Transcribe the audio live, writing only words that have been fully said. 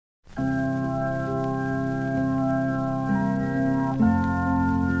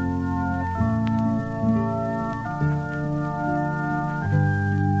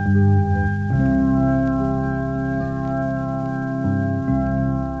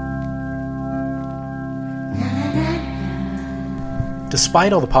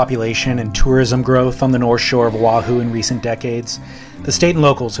Despite all the population and tourism growth on the North Shore of Oahu in recent decades, the state and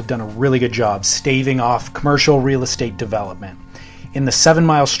locals have done a really good job staving off commercial real estate development. In the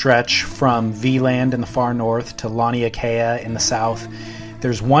 7-mile stretch from V-Land in the far north to Laniakea in the south,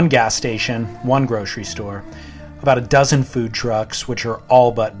 there's one gas station, one grocery store, about a dozen food trucks, which are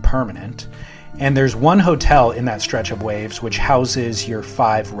all but permanent, and there's one hotel in that stretch of waves which houses your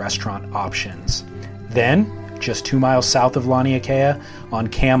 5 restaurant options. Then, just 2 miles south of Laniakea, on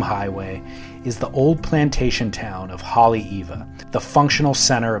Cam Highway, is the old plantation town of Haleiwa, the functional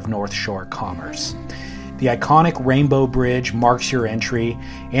center of North Shore commerce. The iconic Rainbow Bridge marks your entry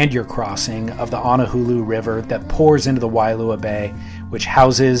and your crossing of the Honolulu River that pours into the Wailua Bay, which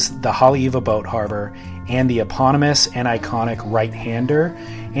houses the Haleiwa Boat Harbor and the eponymous and iconic right-hander,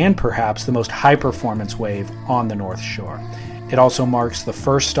 and perhaps the most high-performance wave on the North Shore. It also marks the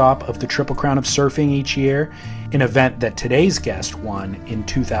first stop of the Triple Crown of Surfing each year, an event that today's guest won in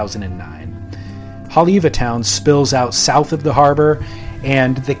 2009. Haleiwa Town spills out south of the harbor,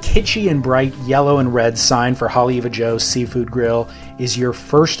 and the kitschy and bright yellow and red sign for Haleiwa Joe's Seafood Grill is your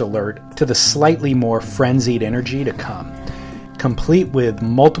first alert to the slightly more frenzied energy to come. Complete with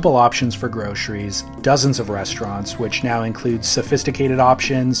multiple options for groceries, dozens of restaurants, which now include sophisticated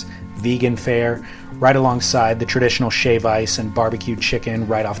options, vegan fare, right alongside the traditional shave ice and barbecued chicken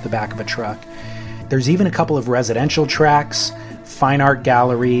right off the back of a truck. There's even a couple of residential tracks, fine art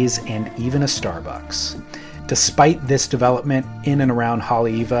galleries, and even a Starbucks. Despite this development in and around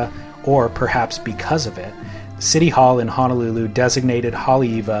Haleiwa, or perhaps because of it, City Hall in Honolulu designated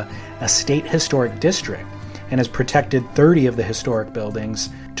Haleiwa a state historic district and has protected 30 of the historic buildings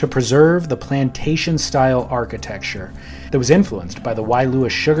to preserve the plantation-style architecture that was influenced by the Wailua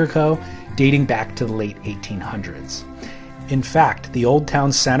Sugar Co. dating back to the late 1800s. In fact, the Old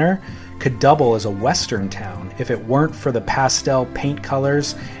Town Center could double as a Western town if it weren't for the pastel paint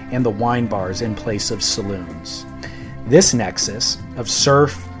colors and the wine bars in place of saloons. This nexus of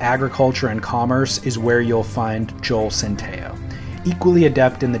surf, agriculture, and commerce is where you'll find Joel Centeio, equally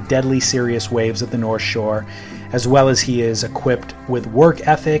adept in the deadly serious waves of the North Shore, as well as he is equipped with work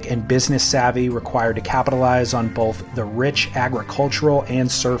ethic and business savvy required to capitalize on both the rich agricultural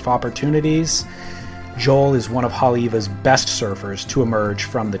and surf opportunities. Joel is one of Haleiwa's best surfers to emerge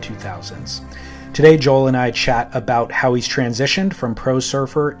from the 2000s. Today, Joel and I chat about how he's transitioned from pro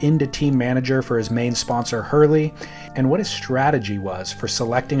surfer into team manager for his main sponsor, Hurley, and what his strategy was for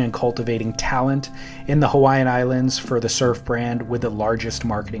selecting and cultivating talent in the Hawaiian Islands for the surf brand with the largest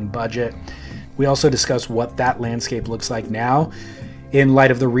marketing budget. We also discuss what that landscape looks like now in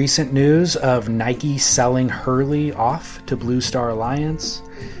light of the recent news of Nike selling Hurley off to Blue Star Alliance.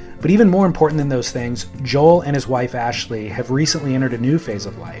 But even more important than those things, Joel and his wife Ashley have recently entered a new phase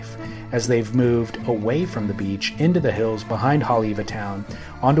of life as they've moved away from the beach into the hills behind Haleiwa Town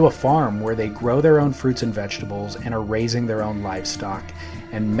onto a farm where they grow their own fruits and vegetables and are raising their own livestock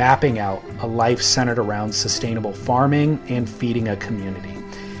and mapping out a life centered around sustainable farming and feeding a community.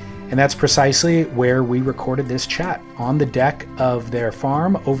 And that's precisely where we recorded this chat, on the deck of their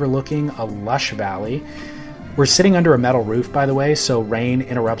farm overlooking a lush valley. We're sitting under a metal roof, by the way, so rain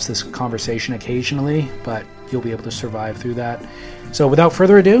interrupts this conversation occasionally, but you'll be able to survive through that. So without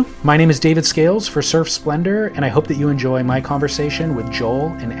further ado, my name is David Scales for Surf Splendor, and I hope that you enjoy my conversation with Joel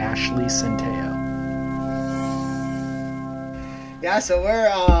and Ashley Centeio. Yeah, so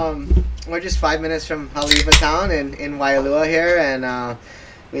we're just 5 minutes from Haleiwa Town in Wailua here, and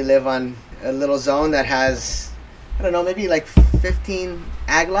we live on a little zone that has, I don't know, maybe like 15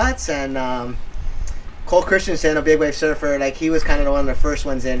 ag lots, and Cole Christensen, a big wave surfer, like he was kind of one of the first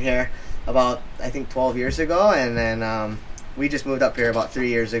ones in here about, I think, 12 years ago, and then we just moved up here about 3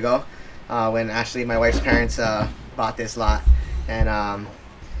 years ago when Ashley, my wife's parents, bought this lot. And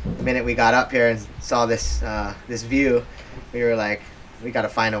the minute we got up here and saw this view, we were like, we got to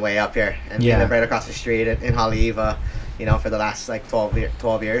find a way up here. And we live right across the street in Haleiwa, for the last like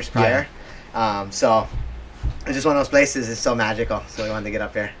 12 years prior. Yeah. So it's just one of those places. It's so magical. So we wanted to get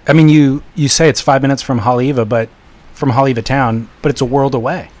up here. I mean, you say it's 5 minutes from Haleiwa, but from Haleiwa Town, but it's a world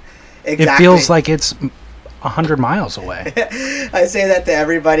away. Exactly. It feels like it's 100 miles away. I say that to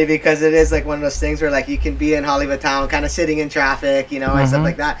everybody because it is like one of those things where like you can be in Haleiwa Town kind of sitting in traffic, and stuff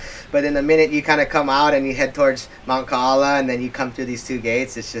like that. But in the minute you kind of come out and you head towards Mount Kaala and then you come through these 2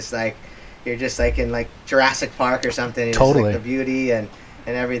 gates, it's just like you're just like in like Jurassic Park or something. It's totally. Just, like, the beauty and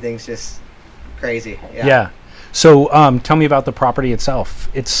everything's just crazy. Yeah. So tell me about the property itself.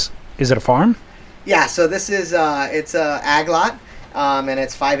 Is it a farm? Yeah, so this is it's a ag lot, and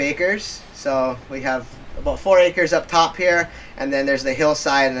it's 5 acres. So we have about 4 acres up top here, and then there's the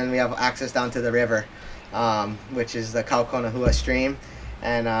hillside, and then we have access down to the river. which is the Kaukonahua stream,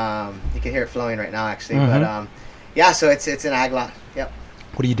 and you can hear it flowing right now actually. Mm-hmm. But so it's an ag lot. Yep.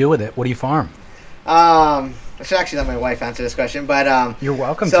 What do you do with it? What do you farm? I should actually let my wife answer this question, but you're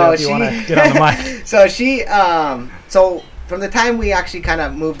welcome to if you want to get on the mic. So she so from the time we actually kind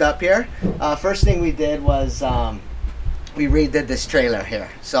of moved up here, first thing we did was we redid this trailer here.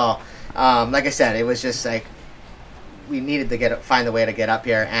 So like I said, it was just like we needed to find a way to get up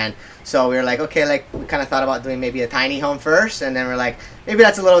here, and so we were like, okay, like we kind of thought about doing maybe a tiny home first, and then we're like, maybe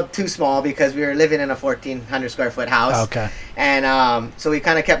that's a little too small because we were living in a 1,400 square foot house. Okay. And so we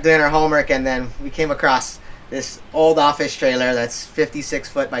kind of kept doing our homework, and then we came across this old office trailer that's 56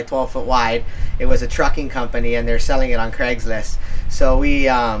 foot by 12 foot wide. It was a trucking company, and they're selling it on Craigslist. So we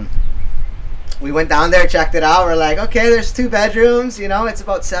went down there, checked it out. We're like, okay, there's 2 bedrooms, it's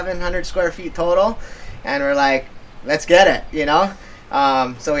about 700 square feet total, and we're like, let's get it,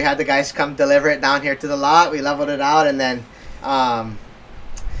 So we had the guys come deliver it down here to the lot. We leveled it out, and then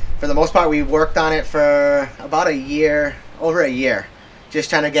for the most part, we worked on it for about over a year,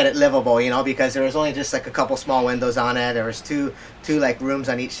 just trying to get it livable, because there was only just like a couple small windows on it. There was two like rooms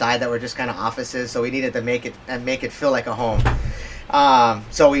on each side that were just kind of offices, so we needed to make it feel like a home.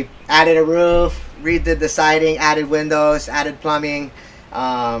 So we added a roof, redid the siding, added windows, added plumbing.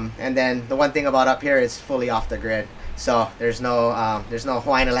 And then the one thing about up here is fully off the grid, so there's no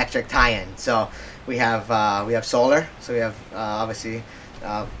Hawaiian Electric tie-in. So we have solar, so we have obviously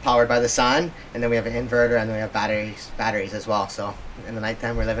powered by the sun, and then we have an inverter, and then we have batteries as well. So in the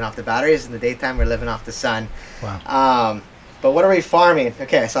nighttime we're living off the batteries, in the daytime we're living off the sun. Wow. But what are we farming?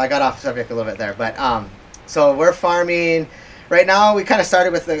 Okay, so I got off the subject a little bit there, but so we're farming right now. We kind of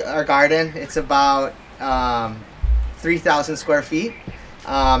started with our garden. It's about 3,000 square feet.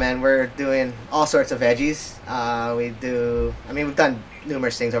 And we're doing all sorts of veggies. We've done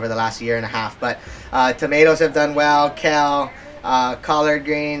numerous things over the last year and a half, but tomatoes have done well, kale, collard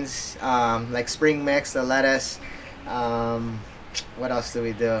greens, like spring mix, the lettuce. What else do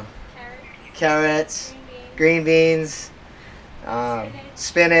we do? Carrots, green beans,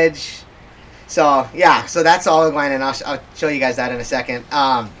 spinach. So that's all going, and I'll show you guys that in a second.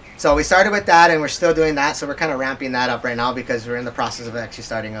 So we started with that, and we're still doing that. So we're kind of ramping that up right now because we're in the process of actually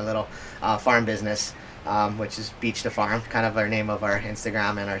starting a little farm business, which is Beach to Farm, kind of our name of our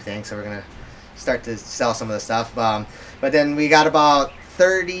Instagram and our thing. So we're gonna start to sell some of the stuff. But then we got about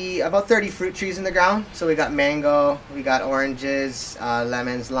 30 fruit trees in the ground. So we got mango, we got oranges,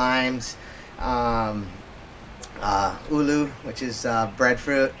 lemons, limes, ulu, which is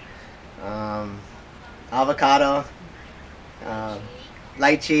breadfruit, avocado.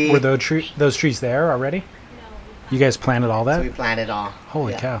 Lychee. Were those trees there already? No. You guys planted all that? So we planted all.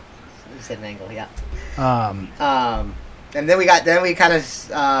 Holy cow! You said mango, yeah. And then we kind of.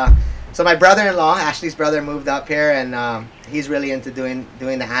 So my brother-in-law, Ashley's brother, moved up here, and he's really into doing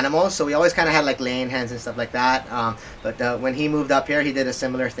the animals. So we always kind of had like laying hens and stuff like that. But when he moved up here, he did a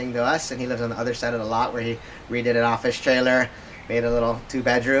similar thing to us, and he lives on the other side of the lot where he redid an office trailer, made a little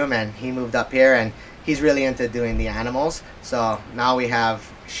 2-bedroom, and he moved up here, and he's really into doing the animals. So now we have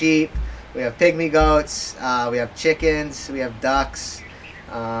sheep, we have pygmy goats, we have chickens, we have ducks,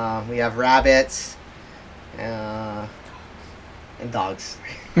 we have rabbits, and dogs.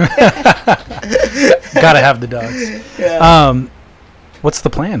 Gotta have the dogs. Yeah. What's the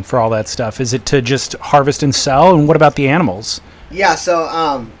plan for all that stuff? Is it to just harvest and sell? And what about the animals? Yeah, so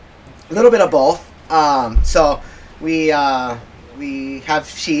a little bit of both. So we have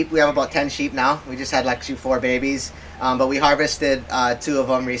sheep. We have about 10 sheep now. We just had like 4 babies, but we harvested 2 of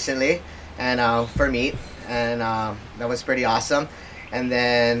them recently, and for meat, and that was pretty awesome. And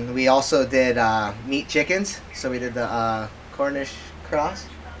then we also did meat chickens. So we did the Cornish cross,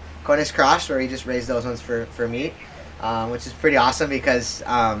 where we just raised those ones for meat, which is pretty awesome because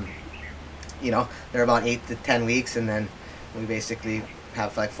they're about 8 to 10 weeks, and then we basically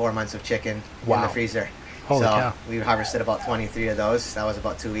have like 4 months of chicken in the freezer. Holy cow. We harvested about 23 of those. That was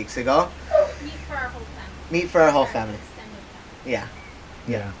about 2 weeks ago. Meat for our whole family. Meat for our whole family. Yeah.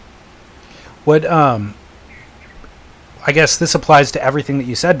 What I guess this applies to everything that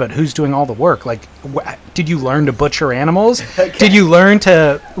you said, but who's doing all the work? Like, did you learn to butcher animals? Okay. Did you learn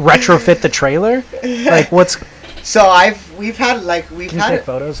to retrofit the trailer? Like, what's... So we've had take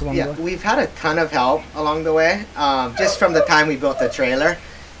photos along the way? We've had a ton of help along the way, just from the time we built the trailer.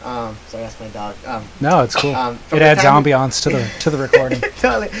 Sorry, that's my dog. No, it's cool. It adds ambiance to the recording.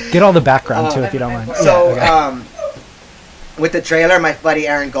 Totally. Get all the background too, if you don't mind. So, with the trailer, my buddy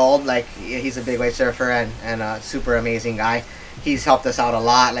Aaron Gold, he's a big wave surfer and a super amazing guy. he's helped us out a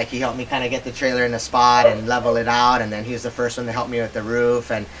lot. Like, he helped me kind of get the trailer in the spot and level it out, and then he was the first one to help me with the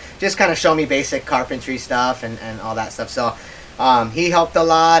roof and just kind of show me basic carpentry stuff and all that stuff. So he helped a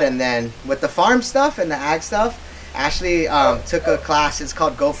lot. And then with the farm stuff and the ag stuff, Ashley took a class. It's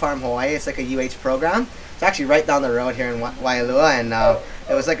called Go Farm Hawaii. It's like a UH program. It's actually right down the road here in Waialua, and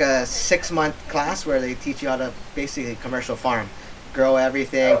it was like a 6-month class where they teach you how to basically commercial farm, grow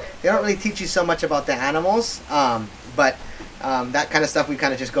everything. They don't really teach you so much about the animals, but that kind of stuff we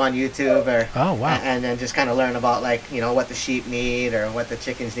kind of just go on YouTube and then just kind of learn about, like, you know, what the sheep need or what the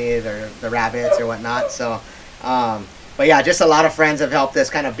chickens need or the rabbits or whatnot. So, but yeah, just a lot of friends have helped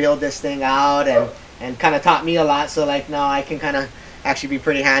us kind of build this thing out and kind of taught me a lot. So, like, now I can kind of actually be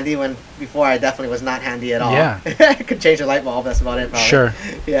pretty handy when before I definitely was not handy at all. Yeah. I could change a light bulb. That's about it, probably. Sure.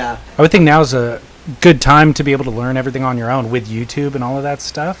 Yeah. I would think now is a good time to be able to learn everything on your own with YouTube and all of that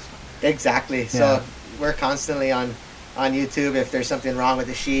stuff. Exactly. Yeah. So we're constantly on YouTube if there's something wrong with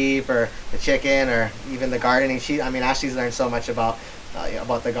the sheep or the chicken or even the gardening. Ashley's learned so much about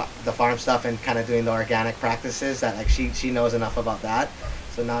the farm stuff and kind of doing the organic practices that, like, she knows enough about that.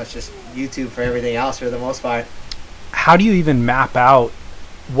 So now it's just YouTube for everything else for the most part. How do you even map out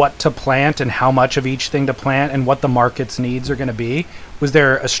what to plant and how much of each thing to plant and what the market's needs are going to be? Was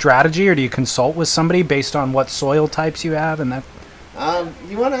there a strategy, or do you consult with somebody based on what soil types you have? And that.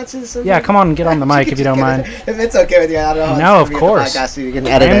 You want to answer this? Yeah, come on and get on the mic if you don't mind. If it's okay with you, I don't know. No, of course. Podcast, so you can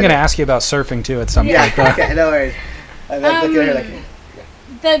I edit am it. going to ask you about surfing too at some point. Yeah, okay, no worries. Look at her like.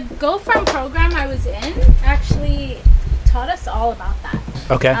 The Go Farm program I was in actually taught us all about that.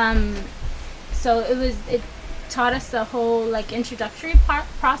 Okay. So it taught us the whole, like, introductory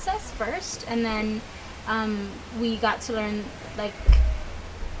process first, and then we got to learn, like,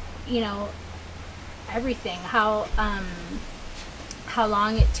 you know, everything, how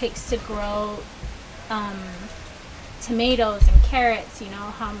long it takes to grow tomatoes and carrots, you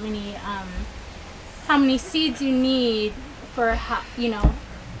know, how many seeds you need for how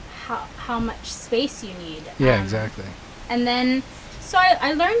much space you need. Yeah, exactly. And then so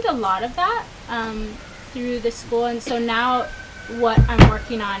I learned a lot of that through the school, and so now what I'm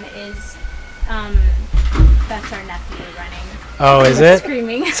working on is that's our nephew running. Oh, is it?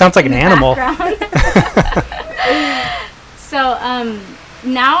 Screaming. Sounds like an animal. So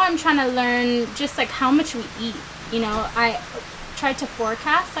now I'm trying to learn just, like, how much we eat. You know, I tried to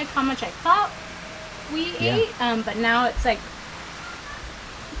forecast, like, how much I thought we ate, but now it's like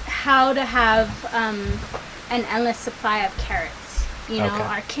how to have an endless supply of carrots. You know,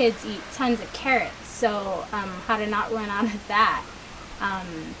 our kids eat tons of carrots. So how to not run out of that.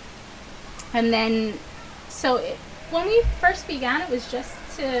 And then, when we first began, it was just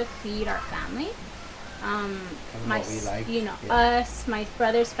to feed our family. Us, my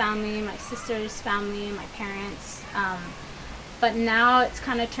brother's family, my sister's family, my parents. But now it's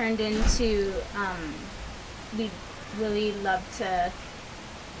kind of turned into, we really love to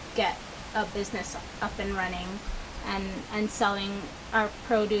get a business up and running and selling our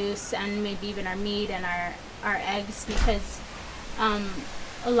produce and maybe even our meat and our eggs, because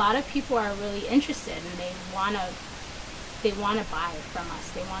a lot of people are really interested and they want to buy from us.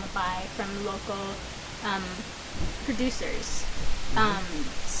 They want to buy from local producers.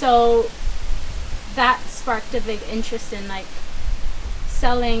 So that sparked a big interest in, like,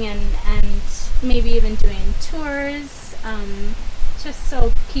 selling and maybe even doing tours, just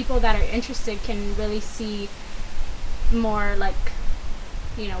so people that are interested can really see more, like,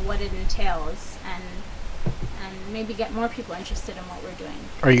 you know, what it entails, and maybe get more people interested in what we're doing.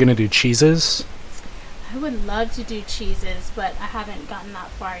 Are you going to do cheeses? I would love to do cheeses, but I haven't gotten that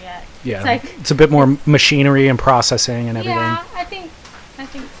far yet. Yeah, it's a bit more machinery and processing and everything. Yeah, I think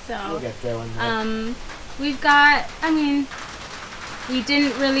so. We'll get there one day. We've got, we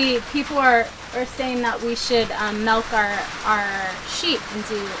didn't really, people are saying that we should milk our sheep and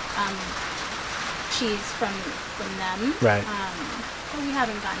do cheese from them. Right. But we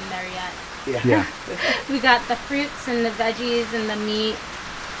haven't gotten there yet. Yeah. We got the fruits and the veggies and the meat,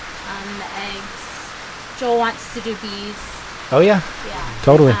 the eggs. Joel wants to do bees. Oh, yeah. Yeah.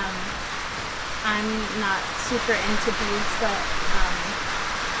 Totally. I'm not super into bees, but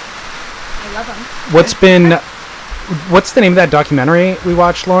I love them. What's the name of that documentary we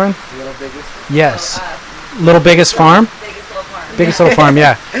watched, Lauren? Little Biggest? Yes. Little Biggest Farm? Biggest Little Farm. Biggest Little Farm,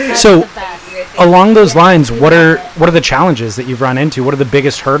 yeah. That's So, the best. along those lines, what are the challenges that you've run into? What are the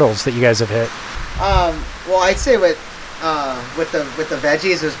biggest hurdles that you guys have hit? Well, I'd say with the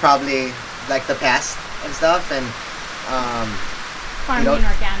veggies, it was probably, like, the pest and stuff, and Farming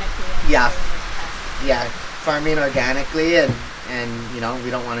organically. Yeah, farming organically, and we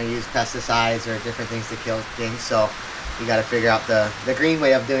don't want to use pesticides or different things to kill things. So you got to figure out the green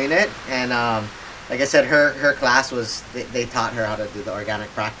way of doing it. And like I said, her class was they taught her how to do the organic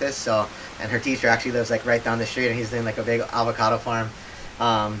practice. So, and her teacher actually lives like right down the street, and he's doing like a big avocado farm.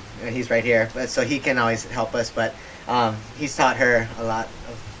 And he's right here, but so he can always help us. But he's taught her a lot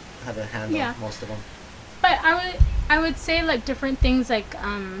of how to handle most of them. But I would say like different things like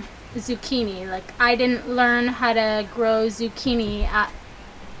zucchini. Like I didn't learn how to grow zucchini at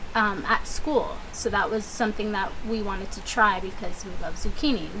school, so that was something that we wanted to try because we love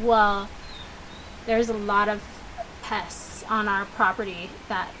zucchini. Well, there's a lot of pests on our property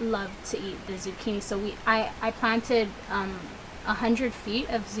that love to eat the zucchini. So I planted 100 feet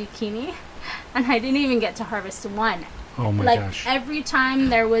of zucchini, and I didn't even get to harvest one. Oh my gosh! Every time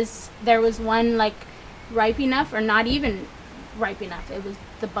there was one like ripe enough, or not even ripe enough,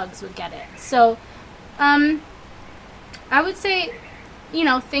 the bugs would get it. So, I would say,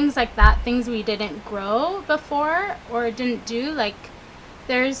 things like that, things we didn't grow before or didn't do, like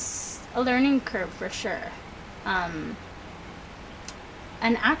there's a learning curve for sure. And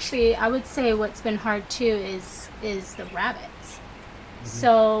actually, I would say what's been hard too is the rabbits. Mm-hmm.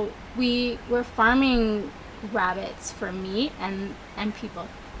 So we're farming rabbits for meat, and people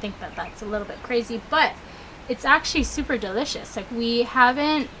think that that's a little bit crazy, but it's actually super delicious. Like we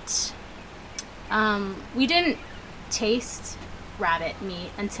didn't taste rabbit meat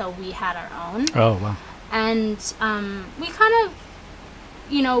until we had our own. Oh wow. And we kind of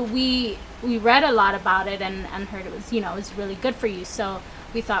we read a lot about it and heard it was it was really good for you, so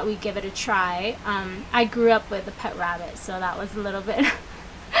we thought we'd give it a try. I grew up with a pet rabbit, so that was a little bit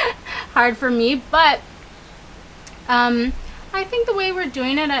hard for me, but I think the way we're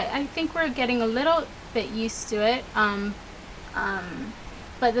doing it, I think we're getting a little bit used to it.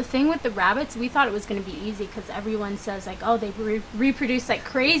 But the thing with the rabbits, we thought it was going to be easy because everyone says like, oh, they reproduce like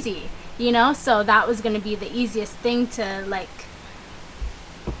crazy, so that was going to be the easiest thing to like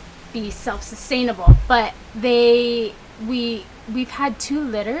be self-sustainable. But we've had 2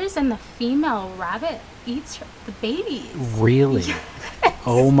 litters, and the female rabbit eats the babies. Really? Yes.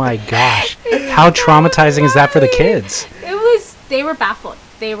 Oh my gosh. How traumatizing is that for the kids? They were baffled.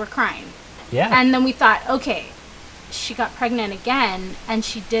 They were crying. Yeah. And then we thought, okay, she got pregnant again, and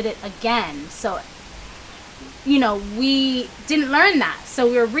she did it again. So, we didn't learn that. So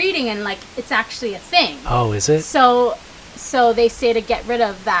we were reading, and like, it's actually a thing. Oh, is it? So they say to get rid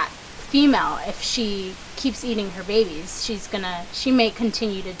of that female, if she keeps eating her babies, she may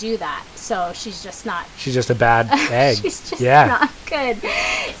continue to do that. So she's just a bad egg. She's just not good.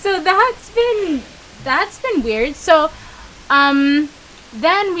 So that's been weird. So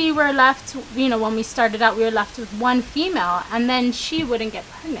then we were left, when we started out, we were left with 1 female, and then she wouldn't get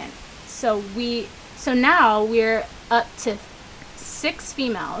pregnant. So now we're up to 6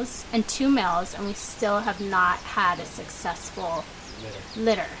 females and 2 males, and we still have not had a successful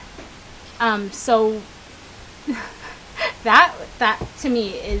litter. So that to me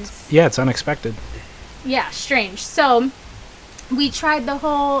is... Yeah, it's unexpected. Yeah, strange. So we tried the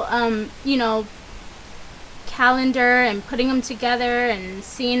whole, calendar and putting them together and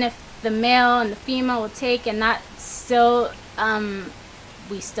seeing if the male and the female will take, and that still,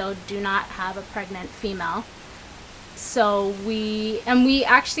 we still do not have a pregnant female. So we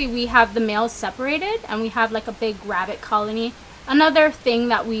have the males separated, and we have like a big rabbit colony. Another thing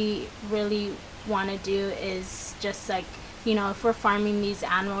that we really want to do is just like, if we're farming these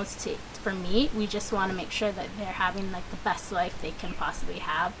animals for meat, we just want to make sure that they're having like the best life they can possibly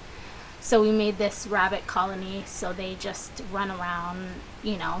have. So we made this rabbit colony, so they just run around,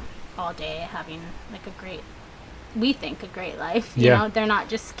 all day having like we think a great life. They're not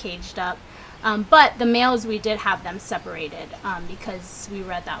just caged up. But the males, we did have them separated because we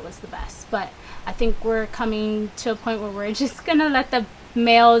read that was the best. But I think we're coming to a point where we're just going to let the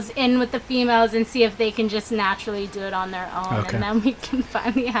males in with the females and see if they can just naturally do it on their own. Okay. And then we can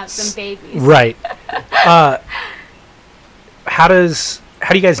finally have some babies. Right. How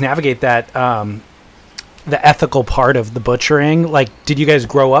do you guys navigate that, the ethical part of the butchering? Like, did you guys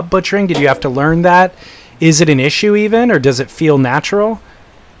grow up butchering? Did you have to learn that? Is it an issue even, or does it feel natural?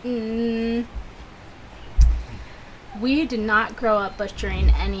 We did not grow up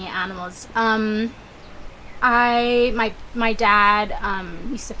butchering any animals. My dad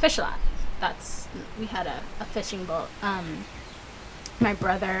used to fish a lot. We had a fishing boat. My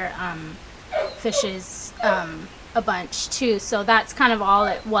brother fishes a bunch too, so that's kind of all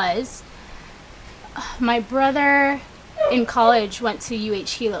it was. My brother in college went to UH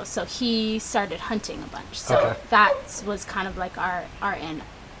Hilo, so he started hunting a bunch. So that was kind of like our end.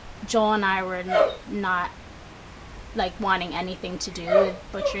 Joel and I were not like wanting anything to do with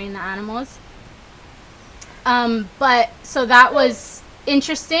butchering the animals. But so that was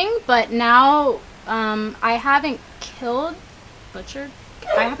interesting. But now I haven't butchered.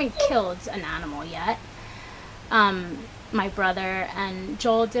 I haven't killed an animal yet. My brother and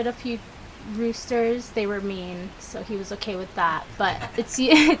Joel did a few roosters. They were mean, so he was okay with that. But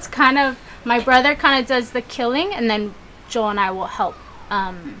it's kind of, my brother kind of does the killing, and then Joel and I will help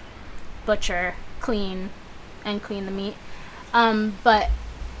butcher, clean the meat. But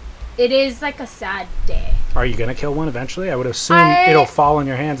it is like a sad day. Are you gonna kill one eventually? I would assume it'll fall in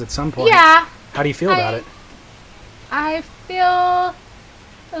your hands at some point. Yeah. How do you feel about it? I feel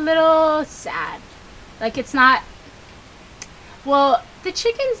a little sad. Like, it's not, well, the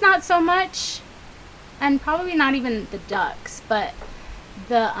chickens not so much, and probably not even the ducks, but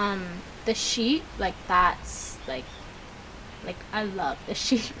the sheep, like, that's like I love the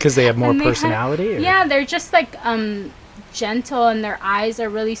sheep because they have more personality. Yeah, they're just like gentle, and their eyes are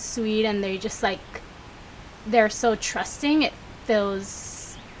really sweet, and they're just like, they're so trusting. It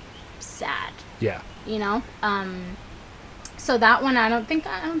feels sad. Yeah. You know. So that one, I don't think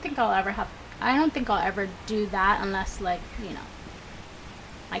I'll ever do that unless, like, you know,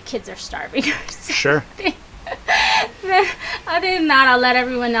 my kids are starving or something. Sure. Then, other than that, I'll let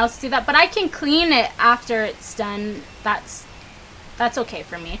everyone else do that. But I can clean it after it's done. That's okay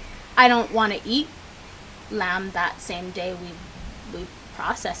for me. I don't want to eat lamb that same day we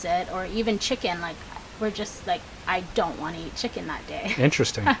process it, or even chicken. Like, we're just like, I don't want to eat chicken that day.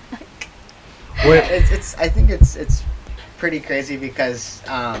 Interesting. I think it's pretty crazy because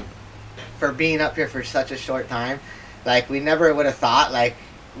for being up here for such a short time, like, we never would have thought like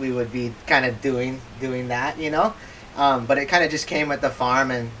we would be kind of doing that, you know. But it kind of just came with the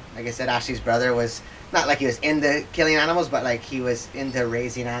farm, and like I said, Ashley's brother was not like he was into killing animals, but like he was into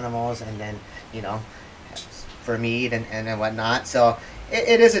raising animals, and then, you know, for meat and whatnot. So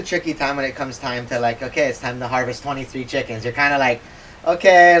it is a tricky time when it comes time to, like, okay, it's time to harvest 23 chickens. You're kind of like,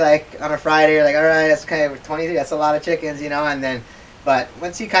 okay, like on a Friday, you're like, all right, that's kind of 23, that's a lot of chickens, you know. And then, but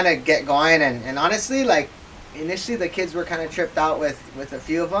once you kind of get going, and honestly, like, initially the kids were kind of tripped out with a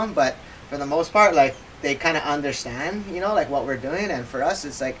few of them, but for the most part, like, they kind of understand, you know, like, what we're doing. And for us,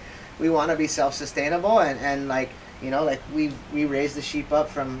 it's like, we want to be self-sustainable, and like, you know, like, we raise the sheep up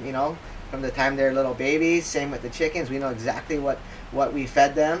from, you know, from the time they're little babies. Same with the chickens. We know exactly what we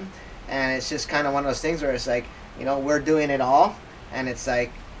fed them, and it's just kind of one of those things where it's like, you know, we're doing it all, and it's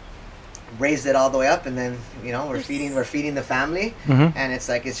like, raised it all the way up, and then, you know, we're feeding the family. Mm-hmm. And it's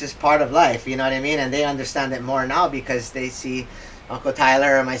like, it's just part of life, you know what I mean? And they understand it more now because they see Uncle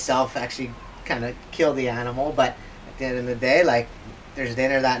Tyler or myself actually kind of kill the animal. But at the end of the day, like, there's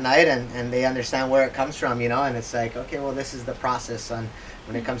dinner that night, and they understand where it comes from, you know. And it's like, okay, well, this is the process on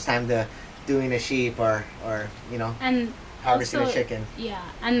when it comes time to doing a sheep or you know, and harvesting also, a chicken. Yeah,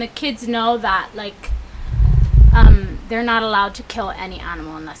 and the kids know that, like, they're not allowed to kill any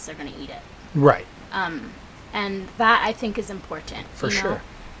animal unless they're going to eat it. Right. And that, I think, is important. For sure.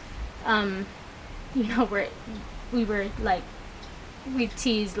 You know, we were like, we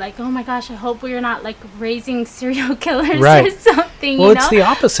teased, like, oh my gosh, I hope we're not, like, raising serial killers right. or something. Well, you it's know? the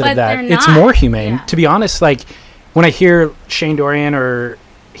opposite But of that. they're It's not. more humane. Yeah. To be honest, like, when I hear Shane Dorian or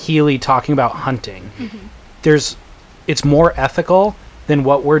Healy talking about hunting, Mm-hmm. It's more ethical than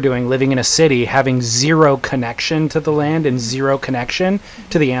what we're doing, living in a city, having zero connection to the land and zero connection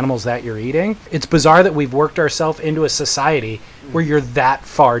to the animals that you're eating. It's bizarre that we've worked ourselves into a society where you're that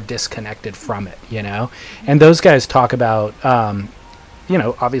far disconnected from it, you know? And those guys talk about, you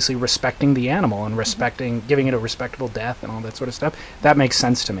know, obviously respecting the animal and giving it a respectable death and all that sort of stuff. That makes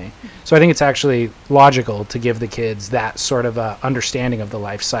sense to me. So I think it's actually logical to give the kids that sort of understanding of the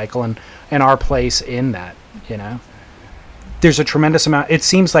life cycle and our place in that, you know? There's a tremendous amount. It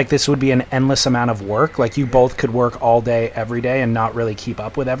seems like this would be an endless amount of work. Like, you both could work all day, every day, and not really keep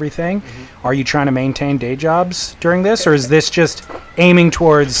up with everything. Mm-hmm. Are you trying to maintain day jobs during this, or is this just aiming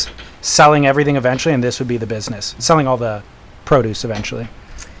towards selling everything eventually, and this would be the business, selling all the produce eventually?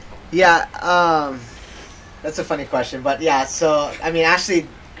 Yeah, that's a funny question, but yeah. So I mean, Ashley,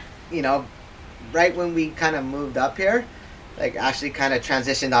 you know, right when we kind of moved up here, like, Ashley kind of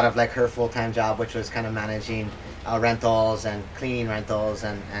transitioned out of, like, her full-time job, which was kind of managing rentals and cleaning rentals,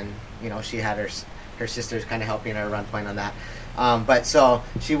 and you know, she had her sisters kind of helping her run point on that. But so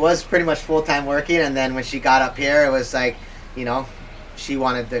she was pretty much full-time working, and then when she got up here, it was like, you know, she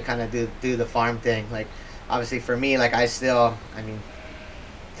wanted to kind of do the farm thing. Like, obviously for me, like, I mean,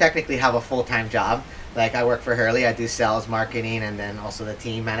 technically have a full-time job. Like, I work for Hurley, I do sales, marketing, and then also the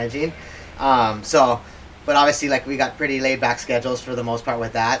team managing. But obviously, like, we got pretty laid-back schedules for the most part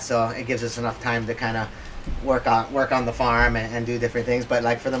with that, so it gives us enough time to kind of work on the farm and do different things. But,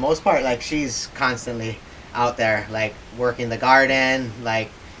 like, for the most part, like, she's constantly out there, like working the garden, like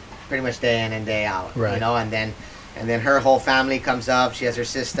pretty much day in and day out, Right. you know. And then her whole family comes up. She has her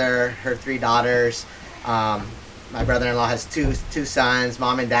sister, her 3 daughters. My brother-in-law has two sons.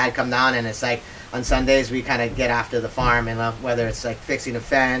 Mom and dad come down, and it's like on Sundays we kind of get after the farm, and whether it's like fixing a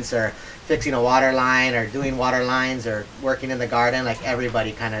fence or fixing a water line or doing water lines or working in the garden, like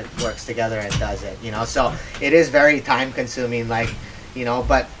everybody kind of works together and does it, you know. So it is very time consuming, like, you know,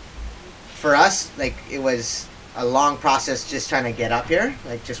 but for us, like, it was a long process just trying to get up here,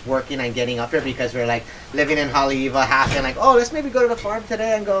 like just working and getting up here, because we're like living in Haleiwa, half and like, oh, let's maybe go to the farm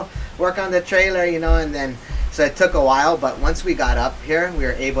today and go work on the trailer, you know. And then so it took a while, but once we got up here, we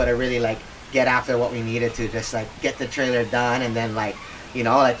were able to really like get after what we needed to, just like get the trailer done. And then, like, you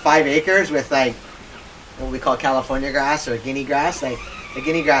know, like 5 acres with like what we call California grass or guinea grass. Like the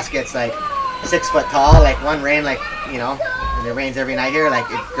guinea grass gets like 6 foot tall, like one rain, like, you know, and it rains every night here, like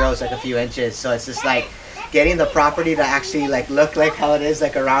it grows like a few inches. So it's just like getting the property to actually like look like how it is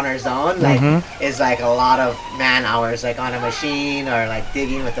like around our zone, like is like a lot of man hours, like on a machine or like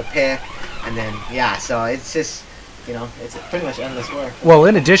digging with a pick. And then so it's just, you know, it's pretty much endless work. Well,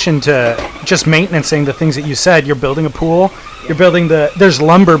 in addition to just maintaining the things that you said, you're building a pool, you're building there's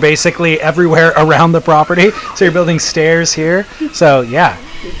lumber basically everywhere around the property, so you're building stairs here. So yeah,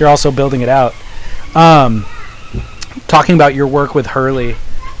 you're also building it out. Talking about your work with Hurley,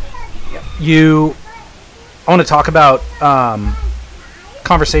 I want to talk about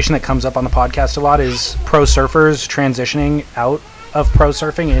conversation that comes up on the podcast a lot is pro surfers transitioning out of pro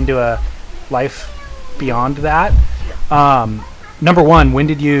surfing into a life beyond that. Number one, when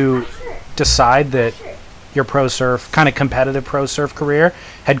did you decide that your pro surf, kind of competitive pro surf career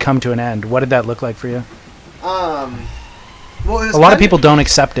had come to an end? What did that look like for you? Well, a lot of people don't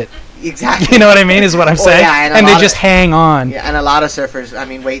accept it. Exactly. You know what I mean, is what I'm saying? Yeah, and they just hang on. Yeah, and a lot of surfers, I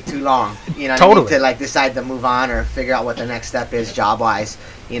mean, wait too long. You know, totally. To like decide to move on or figure out what the next step is job-wise.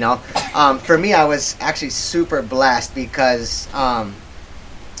 You know, for me, I was actually super blessed because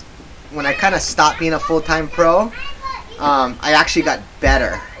when I kind of stopped being a full-time pro, I actually got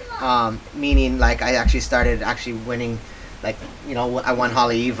better. Meaning, like, I actually started winning. Like, you know, I won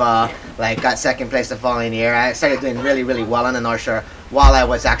Haleiwa, like got second place the following year. I started doing really, really well on the North Shore while I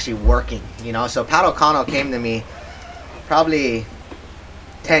was actually working, you know. So Pat O'Connell came to me probably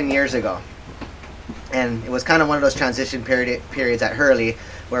 10 years ago. And it was kind of one of those transition periods at Hurley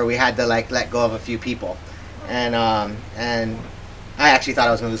where we had to like let go of a few people. And I actually thought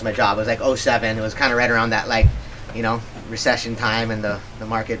I was going to lose my job. It was like 07. It was kind of right around that, like, you know, recession time and the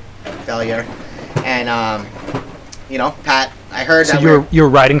market failure. And you know, Pat, I heard so that you were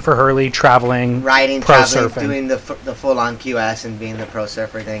riding for Hurley, traveling, traveling, surfing, doing the full-on QS and being the pro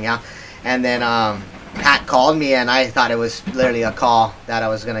surfer thing, yeah. And then Pat called me, and I thought it was literally a call that I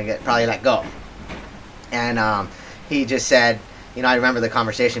was gonna get probably let go. And he just said, you know, I remember the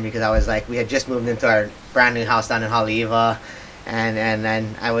conversation because I was like, we had just moved into our brand new house down in Haleiwa, and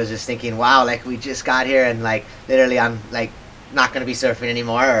then I was just thinking, wow, like we just got here, and like literally I'm like not gonna be surfing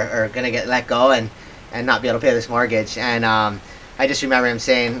anymore, or gonna get let go and not be able to pay this mortgage. And I just remember him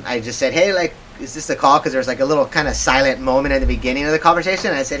saying, I just said, hey, like, is this the call? Because there was like a little kind of silent moment at the beginning of the conversation.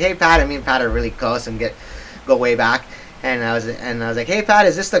 And I said, hey, Pat, me and Pat are really close and go way back. And I was like, hey, Pat,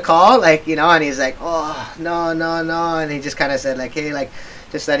 is this the call? Like, you know, and he's like, oh, no. And he just kind of said, like, hey, like,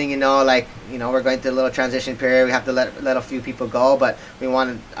 just letting you know, like, you know, we're going through a little transition period. We have to let a few people go, but I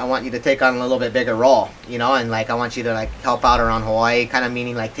want you to take on a little bit bigger role, you know, and like I want you to like help out around Hawaii, kind of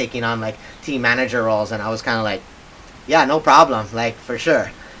meaning like taking on like team manager roles. And I was kind of like, yeah, no problem, like for sure,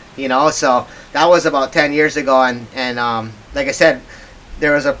 you know. So that was about 10 years ago, and like I said,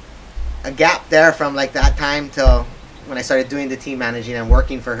 there was a gap there from like that time till when I started doing the team managing and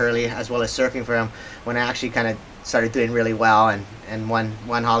working for Hurley as well as surfing for him, when I actually kind of started doing really well and won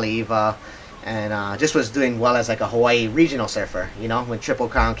Haleiwa, and just was doing well as like a Hawaii regional surfer, you know, when Triple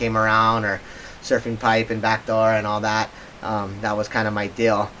Crown came around, or surfing pipe and backdoor and all that. That was kind of my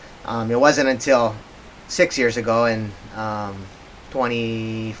deal. It wasn't until 6 years ago in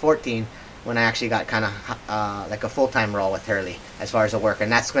 2014 when I actually got kind of like a full-time role with Hurley as far as the work,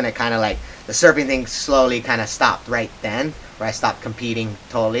 and that's when it kind of like the surfing thing slowly kind of stopped right then, where I stopped competing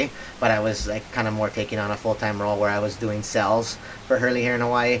totally, but I was like kind of more taking on a full-time role where I was doing sales for Hurley here in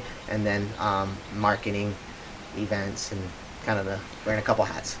Hawaii, and then marketing events and kind of wearing a couple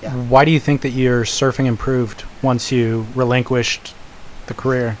hats. Yeah. Why do you think that your surfing improved once you relinquished the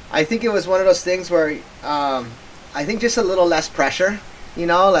career? I think it was one of those things where I think just a little less pressure, you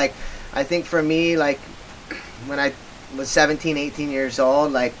know, like I think for me, like when I was 17, 18 years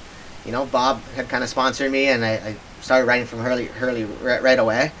old, like, you know, Bob had kind of sponsored me, and I started riding from Hurley right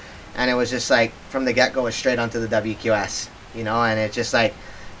away. and it was just like from the get-go, was straight onto the WQS, and it's just like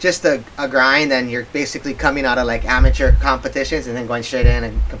just a grind, and you're basically coming out of like amateur competitions and then going straight in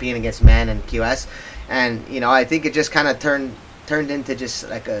and competing against men and QS. And I think it just kind of turned into just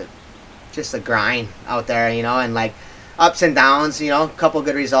like a grind out there, and like ups and downs, a couple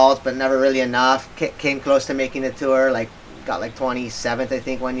good results, but never really enough. Came close to making the tour, like got like 27th, I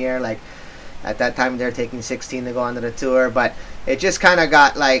think, one year. Like at that time, they're taking 16 to go onto the tour, but it just kind of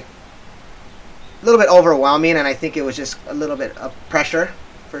got like a little bit overwhelming, and I think it was just a little bit of pressure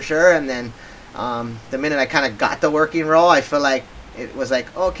for sure. And then the minute I kind of got the working role, I feel like it was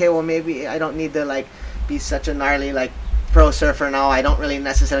like, okay, well, maybe I don't need to like be such a gnarly like pro surfer now. I don't really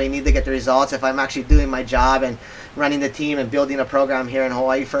necessarily need to get the results if I'm actually doing my job and running the team and building a program here in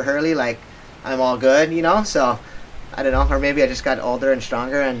Hawaii for Hurley. Like, I'm all good, So I don't know, or maybe I just got older and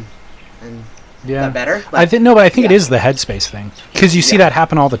stronger and got better. But, I think it is the headspace thing, because you see that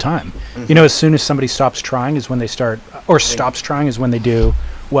happen all the time. Mm-hmm. As soon as somebody stops trying is when they start, or stops trying is when they do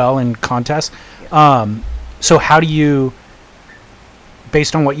well in contests. Yeah. So how do you,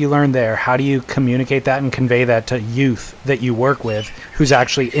 based on what you learned there, how do you communicate that and convey that to youth that you work with who's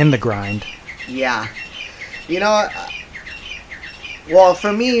actually in the grind? Yeah. Well,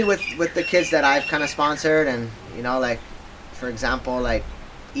 for me, with the kids that I've kind of sponsored, and, like, for example, like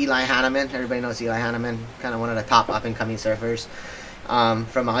Eli Hanneman, everybody knows Eli Hanneman, kind of one of the top up-and-coming surfers.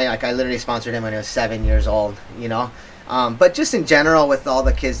 From like, I literally sponsored him when he was 7 years old, But just in general, with all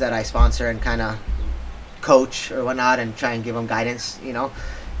the kids that I sponsor and kind of coach or whatnot and try and give them guidance,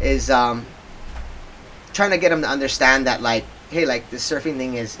 is trying to get them to understand that, like, hey, like, this surfing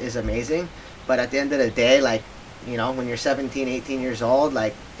thing is amazing, but at the end of the day, like, when you're 17, 18 years old,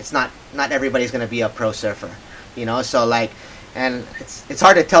 like, it's not everybody's going to be a pro surfer, so like, and it's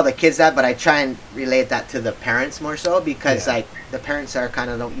hard to tell the kids that, but I try and relate that to the parents more so, because like the parents are kind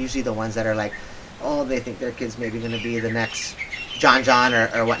of usually the ones that are like, oh, they think their kid's maybe going to be the next John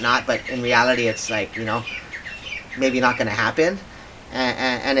or whatnot, but in reality it's like, maybe not going to happen,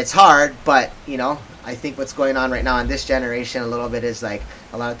 and it's hard, but I think what's going on right now in this generation a little bit is like,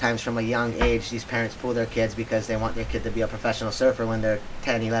 a lot of times from a young age, these parents pull their kids because they want their kid to be a professional surfer when they're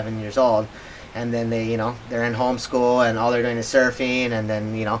 10, 11 years old, and then they, they're in homeschool and all they're doing is surfing, and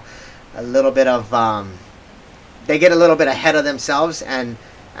then, a little bit of, they get a little bit ahead of themselves and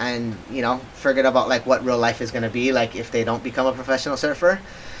forget about like what real life is going to be like if they don't become a professional surfer.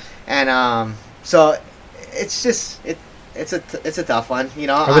 And so it's just it's a tough one,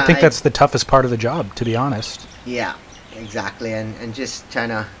 I would think that's the toughest part of the job, to be honest. Yeah, exactly. And just trying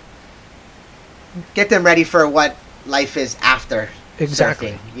to get them ready for what life is after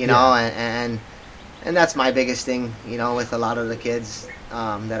surfing, and that's my biggest thing, with a lot of the kids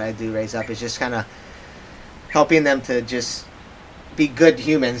that I do raise up, is just kind of helping them to just be good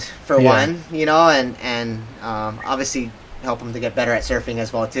humans for one, and obviously help them to get better at surfing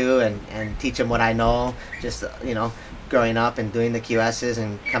as well too, and teach them what I know, just growing up and doing the QSs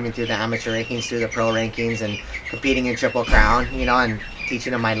and coming through the amateur rankings, through the pro rankings, and competing in Triple Crown, and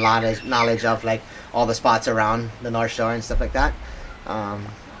teaching them my knowledge of like all the spots around the North Shore and stuff like that.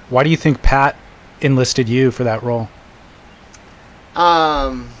 Why do you think Pat enlisted you for that role?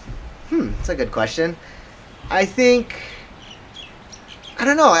 That's a good question. I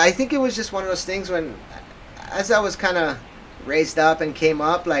don't know. I think it was just one of those things when, as I was kind of raised up and came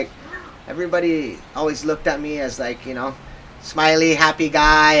up, like, everybody always looked at me as like, smiley, happy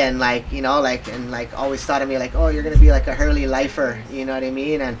guy, and like, always thought of me like, oh, you're going to be like a Hurley lifer, you know what I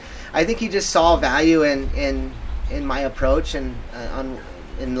mean? And I think he just saw value in my approach and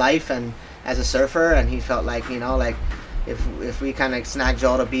in life and as a surfer, and he felt like, like if we kind of snagged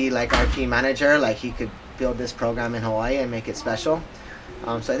Joel to be like our team manager, like he could build this program in Hawaii and make it special.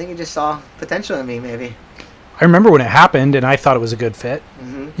 So I think he just saw potential in me, maybe. I remember when it happened, and I thought it was a good fit.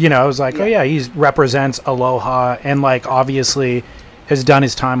 Mm-hmm. I was like, oh yeah, he represents Aloha, and like obviously has done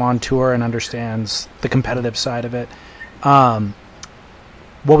his time on tour and understands the competitive side of it.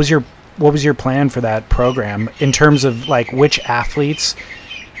 What was your plan for that program in terms of like which athletes?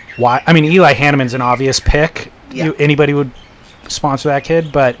 Why? I mean, Eli Hanneman's an obvious pick. Yeah. Anybody would sponsor that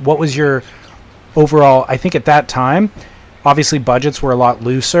kid, but what was your overall? I think at that time, obviously budgets were a lot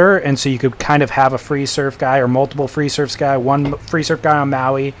looser, and so you could kind of have a free surf guy or multiple free surfs guy, one free surf guy on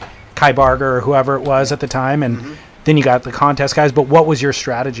Maui, Kai Barger or whoever it was at the time, and then you got the contest guys. But what was your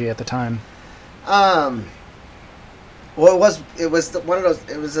strategy at the time? Well, it was one of those.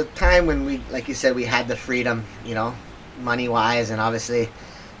 It was a time when we, like you said, we had the freedom, money wise, and obviously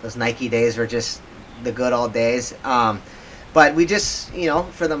those Nike days were just the good old days. But we just,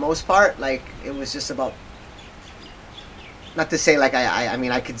 for the most part, like, it was just about not to say like I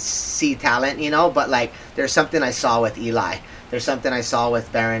mean I could see talent, you know, but like there's something I saw with Eli. There's something I saw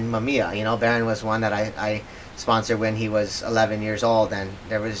with Baron Mamiya. You know, Baron was one that I sponsored when he was 11 years old, and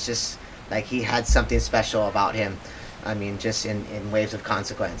there was just like he had something special about him. I mean, just in waves of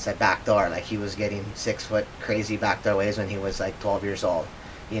consequence at backdoor, like he was getting 6 foot crazy backdoor waves when he was like 12 years old.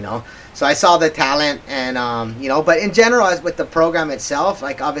 You know, so I saw the talent, and you know, but in general, as with the program itself,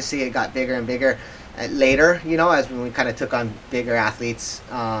 like obviously it got bigger and bigger later. You know, as when we kind of took on bigger athletes.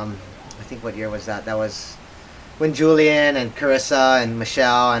 I think what year was that? That was when Julian and Carissa and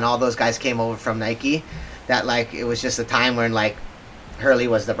Michelle and all those guys came over from Nike. That like it was just a time when like Hurley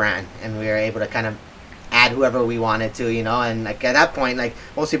was the brand, and we were able to kind of add whoever we wanted to, you know, and like at that point, like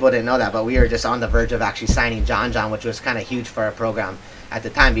most people didn't know that, but we were just on the verge of actually signing John, which was kind of huge for our program at the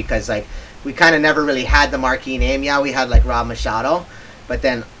time, because like we kind of never really had the marquee name. Yeah, we had like Rob Machado, but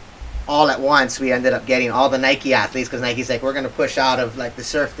then all at once we ended up getting all the Nike athletes, because Nike's like, we're going to push out of like the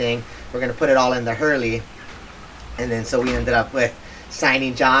surf thing, we're going to put it all in the Hurley, and then so we ended up with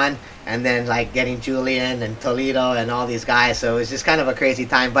signing John, and then like getting Julian and Toledo and all these guys. So it was just kind of a crazy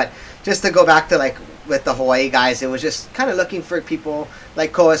time. But just to go back to like with the Hawaii guys, it was just kind of looking for people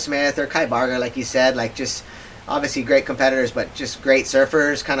like Koa Smith or Kai Barger, like you said, like just obviously great competitors, but just great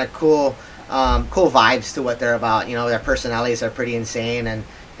surfers, kind of cool vibes to what they're about. You know, their personalities are pretty insane,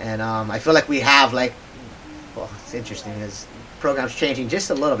 and I feel like we have like, well, it's interesting because program's changing just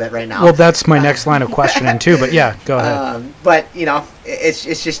a little bit right now. Well, that's my next line of questioning too, but yeah, go ahead. But you know,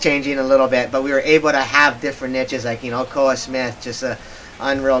 it's just changing a little bit, but we were able to have different niches, like, you know, Koa Smith, just a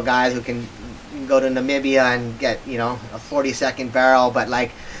unreal guy who can go to Namibia and get, you know, a 40-second barrel, but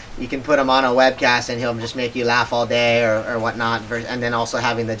like you can put him on a webcast and he'll just make you laugh all day or whatnot. And then also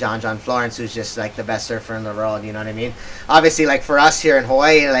having the John Florence, who's just like the best surfer in the world, you know what I mean? Obviously, like for us here in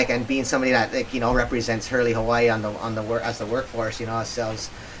Hawaii, like, and being somebody that, like, you know, represents Hurley Hawaii on the work as the workforce, you know, as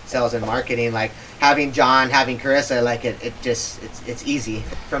sales and marketing, like having John, having Carissa, like it's easy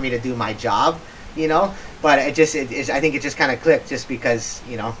for me to do my job, you know. But I think it just kind of clicked just because,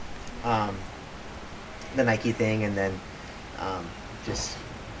 you know, the Nike thing, and then just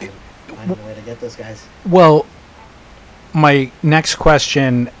finding a way to get those guys. Well, my next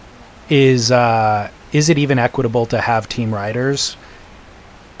question is it even equitable to have team riders,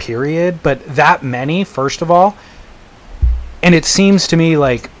 period? But that many, first of all, and it seems to me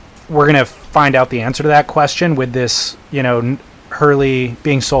like we're going to find out the answer to that question with this, you know, Hurley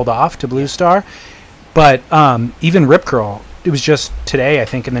being sold off to Blue Star. But even Rip Curl, it was just today, I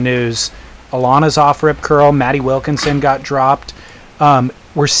think, in the news, Alana's off Rip Curl, Maddie Wilkinson got dropped.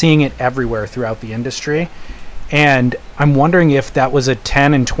 We're seeing it everywhere throughout the industry. And I'm wondering if that was a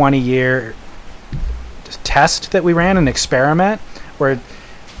 10 and 20 year test that we ran, an experiment, where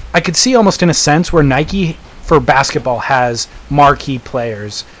I could see almost in a sense where Nike for basketball has marquee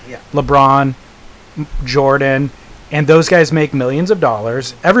players, LeBron, Jordan, and those guys make millions of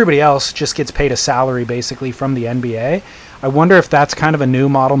dollars. Everybody else just gets paid a salary basically from the NBA. I wonder if that's kind of a new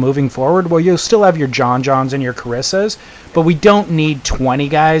model moving forward, where you'll still have your Johns and your Carissas, but we don't need 20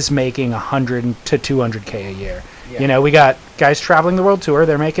 guys making 100 to 200K a year. Yeah. You know, we got guys traveling the world tour.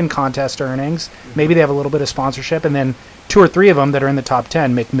 They're making contest earnings. Mm-hmm. Maybe they have a little bit of sponsorship, and then 2 or 3 of them that are in the top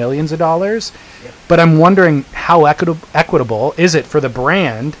 10 make millions of dollars. Yep. But I'm wondering how equitable is it for the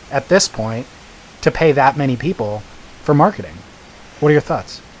brand at this point to pay that many people for marketing? What are your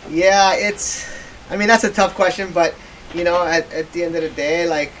thoughts? Yeah, I mean, that's a tough question, but you know, at the end of the day,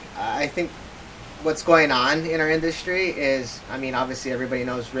 like, I think what's going on in our industry is, I mean, obviously everybody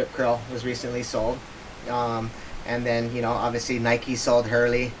knows Rip Curl was recently sold. And then, you know, obviously Nike sold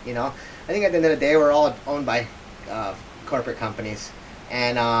Hurley, you know. I think at the end of the day, we're all owned by corporate companies.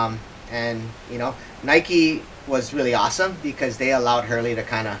 And you know, Nike was really awesome because they allowed Hurley to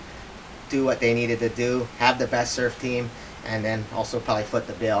kind of do what they needed to do, have the best surf team, and then also probably foot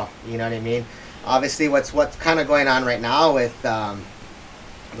the bill, you know what I mean? Obviously, what's kind of going on right now with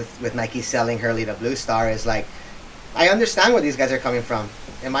Nike selling Hurley to Blue Star is like, I understand where these guys are coming from.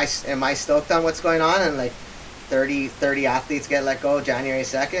 Am I stoked on what's going on? And like 30 athletes get let go January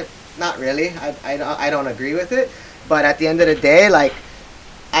 2nd? Not really. I don't agree with it. But at the end of the day, like,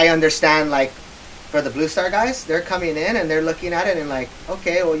 I understand, like, for the Blue Star guys, they're coming in and they're looking at it and like,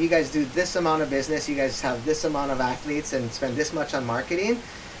 okay, well, you guys do this amount of business, you guys have this amount of athletes and spend this much on marketing.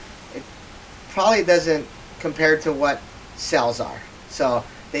 Probably doesn't compare to what sales are. So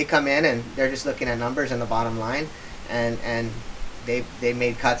they come in and they're just looking at numbers and the bottom line, and they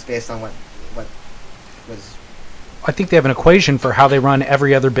made cuts based on what was I think they have an equation for how they run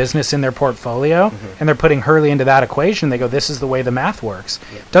every other business in their portfolio, and they're putting Hurley into that equation. They go, this is the way the math works.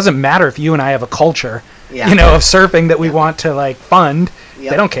 Doesn't matter if you and I have a culture, of surfing that we want to like fund. They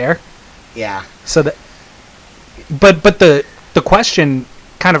don't care. Yeah. So that, but the question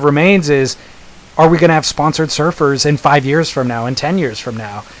kind of remains is, are we going to have sponsored surfers in 5 years from now, in 10 years from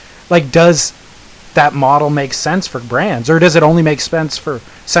now? Like, does that model make sense for brands, or does it only make sense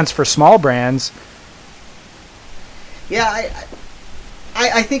for small brands? Yeah,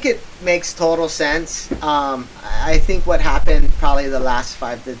 I think it makes total sense. I think what happened probably the last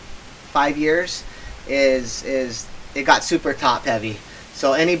 5 years is it got super top heavy.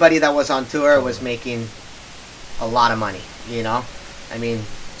 So anybody that was on tour was making a lot of money, I mean,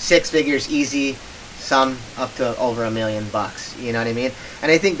 6 figures easy, some up to over $1 million, you know what I mean?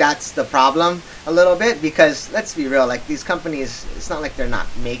 And I think that's the problem a little bit, because let's be real, like these companies, it's not like they're not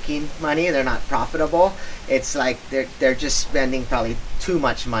making money, they're not profitable. It's like they're just spending probably too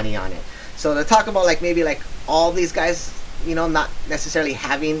much money on it. So to talk about like maybe like all these guys, not necessarily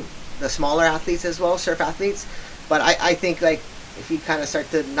having the smaller athletes as well, surf athletes, but I think like if you kind of start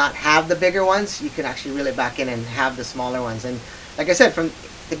to not have the bigger ones, you can actually reel it back in and have the smaller ones. And like I said, from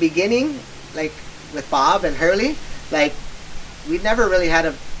the beginning, like with Bob and Hurley, like we never really had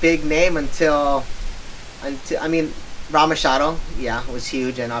a big name until I mean, Ramachado, was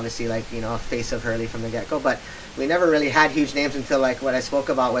huge, and obviously like a face of Hurley from the get-go, but we never really had huge names until like what I spoke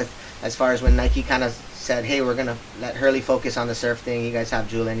about with as far as when Nike kind of said, hey, we're gonna let Hurley focus on the surf thing, you guys have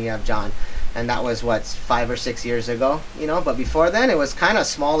Julian, you have John, and that was 5 or 6 years ago, but before then it was kind of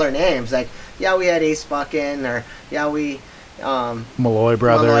smaller names, like we had Ace Buckin, or we Malloy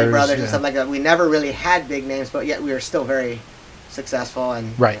Brothers and stuff like that. We never really had big names, but yet we were still very successful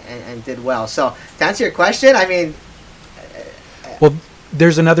and did well. So to answer your question, I mean, well,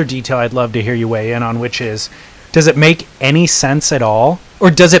 there's another detail I'd love to hear you weigh in on, which is, does it make any sense at all, or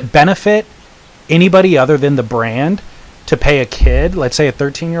does it benefit anybody other than the brand to pay a kid, let's say a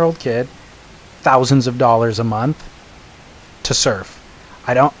 13-year-old kid, thousands of dollars a month to surf?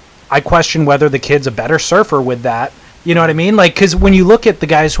 I question whether the kid's a better surfer with that. You know what I mean? Like, because when you look at the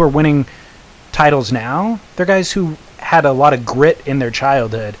guys who are winning titles now, they're guys who had a lot of grit in their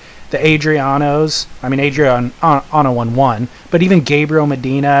childhood. The Adriano won one, but even Gabriel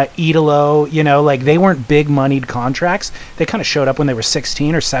Medina, Idolo, like they weren't big moneyed contracts. They kind of showed up when they were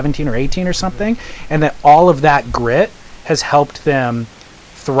 16 or 17 or 18 or something, and that all of that grit has helped them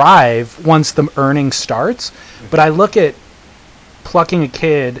thrive once the earning starts. But I look at plucking a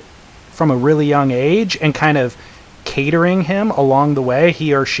kid from a really young age and kind of catering him along the way,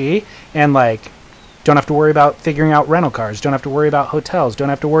 he or she, and like, don't have to worry about figuring out rental cars, don't have to worry about hotels, don't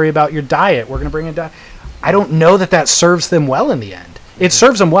have to worry about your diet, we're going to bring a diet. I don't know that serves them well in the end. It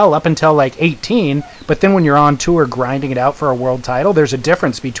serves them well up until like 18, but then when you're on tour grinding it out for a world title, there's a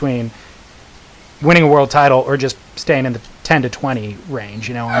difference between winning a world title or just staying in the 10 to 20 range,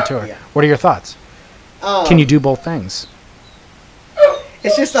 on tour. What are your thoughts? Can you do both things?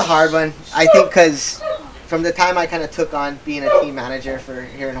 It's just a hard one, I think, because from the time I kind of took on being a team manager for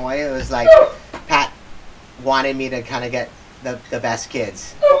here in Hawaii, it was like Pat wanted me to kind of get the best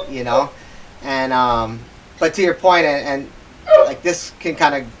kids, and but to your point, and like this can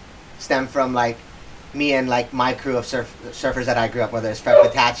kind of stem from like me and like my crew of surfers that I grew up with, whether it's Fred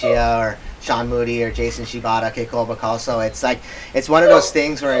Patachia or Sean Moody or Jason Shibata, Keiko Bacalso. It's like, it's one of those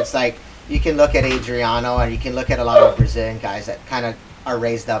things where it's like you can look at Adriano and you can look at a lot of Brazilian guys that kind of are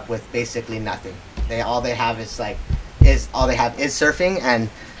raised up with basically nothing. All they have is surfing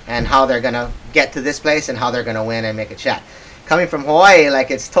and how they're gonna get to this place and how they're gonna win and make a check. Coming from Hawaii,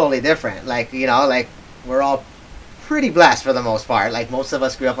 like it's totally different. Like like we're all pretty blessed for the most part. Like most of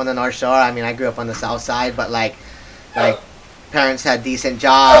us grew up on the North Shore. I mean, I grew up on the South Side, but like parents had decent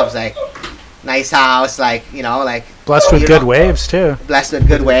jobs, like nice house, like like blessed with good waves too. Blessed with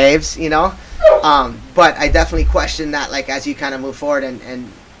good waves, But I definitely question that, like as you kind of move forward and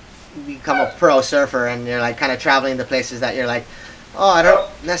become a pro surfer, and you're like kind of traveling to places that you're like, oh, I don't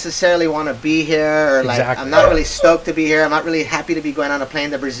necessarily want to be here, or like I'm not really stoked to be here. I'm not really happy to be going on a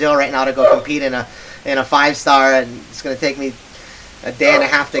plane to Brazil right now to go compete in a 5-star, and it's going to take me a day and a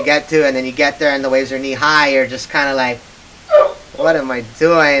half to get to, and then you get there and the waves are knee high. You're just kind of like, what am I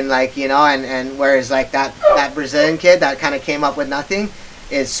doing? Like, and whereas like that Brazilian kid that kind of came up with nothing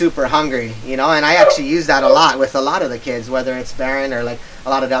is super hungry, and I actually use that a lot with a lot of the kids, whether it's Barron or like a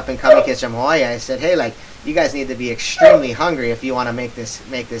lot of the up and coming kids from Hawaii. I said, hey, like you guys need to be extremely hungry if you want to make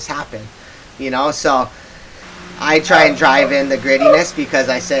this happen, So I try and drive in the grittiness, because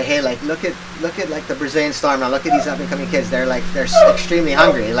I say, hey, like look at like the Brazilian Storm now. Look at these up and coming kids. They're extremely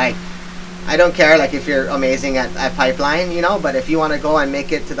hungry. Like I don't care like if you're amazing at pipeline, you know, but if you want to go and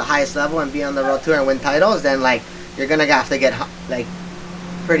make it to the highest level and be on the world tour and win titles, then like you're gonna have to get like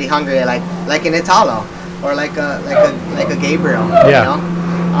pretty hungry, like an Italo or like a Gabriel, you know.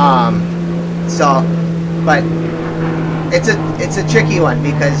 So, but it's a tricky one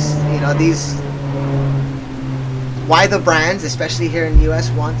because you know why the brands, especially here in the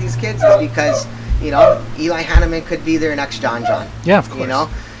U.S., want these kids is because you know Eli Hanneman could be their next John. Yeah, of course. You know.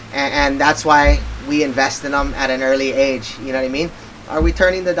 And that's why we invest in them at an early age. You know what I mean? Are we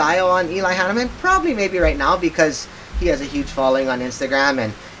turning the dial on Eli Hanneman? Probably maybe right now because he has a huge following on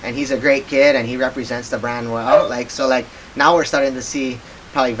Instagram and he's a great kid and he represents the brand well. Like now we're starting to see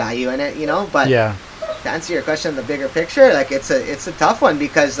probably value in it, you know? But to answer your question, the bigger picture, like it's a tough one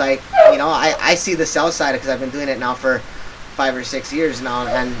because like, you know, I see the sell side because I've been doing it now for 5 or 6 years now.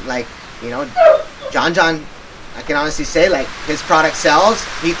 And like, you know, John, I can honestly say, like, his product sells,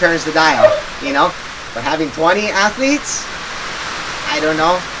 he turns the dial, you know? But having 20 athletes, I don't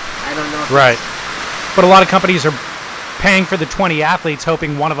know. Right. But a lot of companies are paying for the 20 athletes,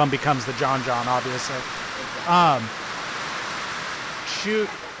 hoping one of them becomes the John, obviously. Shoot.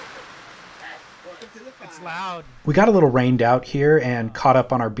 It's loud. We got a little rained out here and caught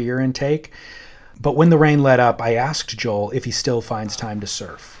up on our beer intake. But when the rain let up, I asked Joel if he still finds time to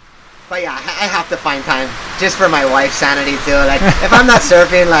surf. But yeah, I have to find time just for my wife's sanity too. Like if I'm not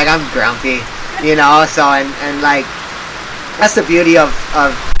surfing, like I'm grumpy, you know. So and like that's the beauty of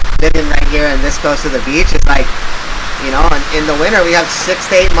living right here in this close to the beach. It's like, you know, in the winter we have 6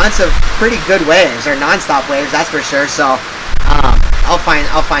 to 8 months of pretty good waves or nonstop waves, that's for sure. So I'll find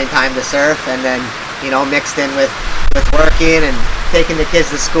time to surf, and then you know mixed in with working and taking the kids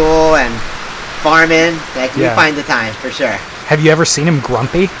to school and farming. Like we find the time for sure. Have you ever seen him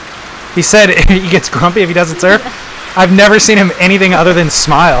grumpy? He said he gets grumpy if he doesn't surf. I've never seen him anything other than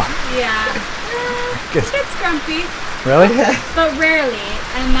smile. Yeah. He gets grumpy. Really? But rarely.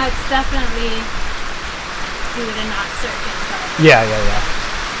 And that's definitely due to not surfing. Yeah.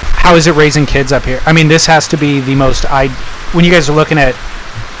 How is it raising kids up here? I mean, this has to be the most... when you guys are looking at...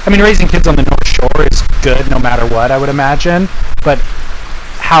 I mean, raising kids on the North Shore is good no matter what, I would imagine. But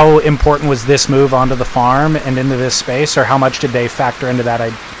how important was this move onto the farm and into this space? Or how much did they factor into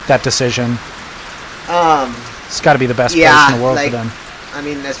that decision? It's got to be the best place in the world for them. I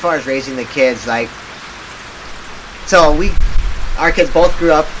mean, as far as raising the kids, like, so our kids both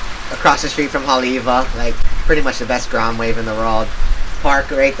grew up across the street from Haleiwa, like pretty much the best ground wave in the world.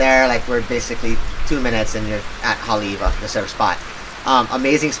 Park right there, like we're basically 2 minutes and you're at Haleiwa, the surf spot.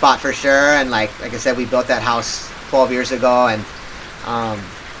 Amazing spot for sure, and like I said, we built that house 12 years ago, and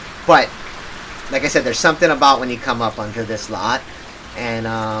but like I said, there's something about when you come up onto this lot. And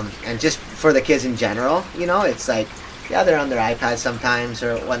just for the kids in general, you know, it's like, yeah, they're on their iPads sometimes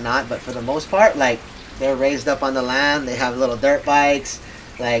or whatnot, but for the most part, like, they're raised up on the land, they have little dirt bikes,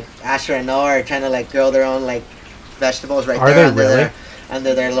 like, Asher and Noah are trying to, like, grow their own, like, vegetables right there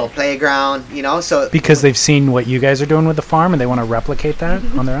under their little playground, you know, so... Because they've seen what you guys are doing with the farm and they want to replicate that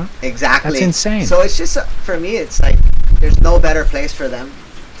on their own? Exactly. That's insane. So it's just, for me, it's like, there's no better place for them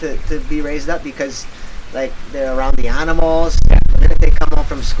to be raised up because... like they're around the animals. The minute they come home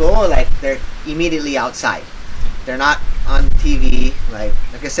from school, like they're immediately outside. They're not on TV. Like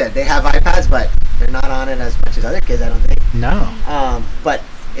I said, they have iPads, but they're not on it as much as other kids, I don't think. No. But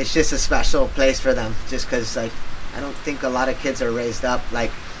it's just a special place for them, just because like I don't think a lot of kids are raised up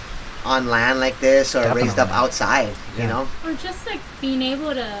like on land like this or raised up outside. You know, or just like being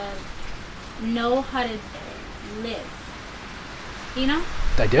able to know how to live. You know.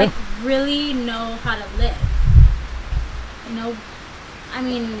 I do. Like, really know how to live. You know, I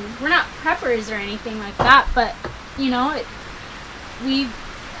mean, we're not preppers or anything like that, but, you know, we've,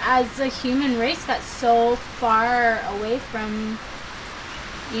 as a human race, got so far away from,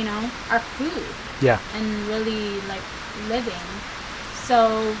 you know, our food. Yeah. And really, like, living.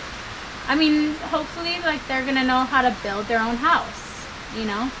 So, I mean, hopefully, like, they're going to know how to build their own house, you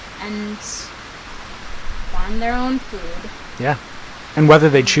know, and farm their own food. Yeah. And whether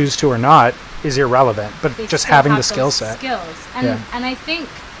they choose to or not is irrelevant, but they just having the skill set. And I think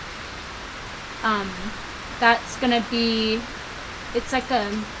that's going to be, it's like a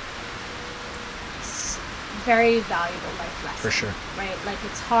very valuable life lesson. For sure. Right? Like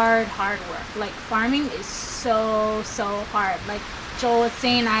it's hard work. Like farming is so hard. Like Joel was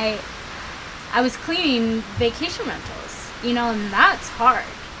saying, I was cleaning vacation rentals, you know, and that's hard.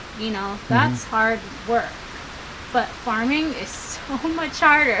 You know, that's hard work. But farming is so much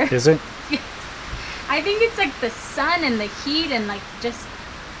harder. Is it? I think it's like the sun and the heat and like just,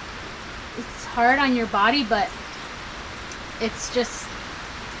 it's hard on your body, but it's just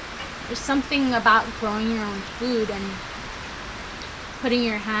there's something about growing your own food and putting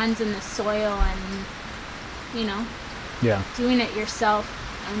your hands in the soil and, you know, doing it yourself.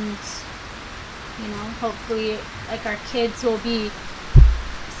 And, you know, hopefully, like, our kids will be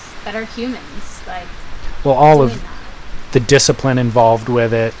better humans. Like, well, all of the discipline involved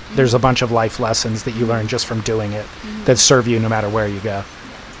with it, there's a bunch of life lessons that you learn just from doing it that serve you no matter where you go.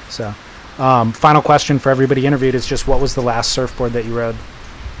 So, final question for everybody interviewed is just, what was the last surfboard that you rode?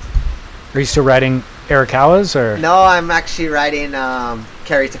 Are you still riding Arakawas, or? No, I'm actually riding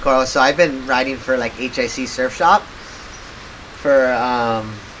Kerry Takoro. So I've been riding for like HIC Surf Shop for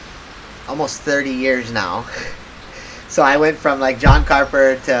almost 30 years now. So I went from like John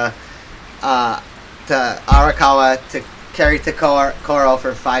Carper to Arakawa to Kerry Takoro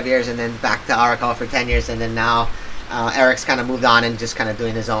for 5 years, and then back to Arakawa for 10 years, and then now Eric's kind of moved on and just kind of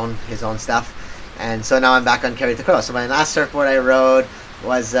doing his own stuff. And so now I'm back on Kerry Takoro. So my last surfboard I rode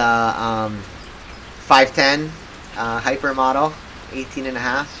was 510 hyper model, 18 and a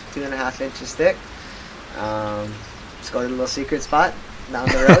half, 2.5 inches thick. Scored a little secret spot down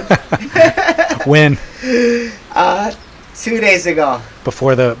the road. When? 2 days ago.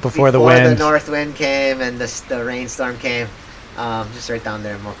 Before the wind. Before the north wind came and the rainstorm came, just right down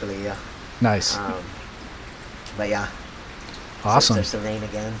there in Mokulia. Nice. But yeah. Awesome. So there's some rain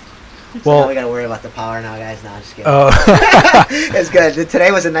again. Well, now we got to worry about the power now, guys. No, I'm just kidding. Oh. It's good. Today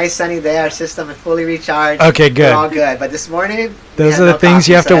was a nice sunny day. Our system is fully recharged. Okay, good. We're all good. But this morning, those are the things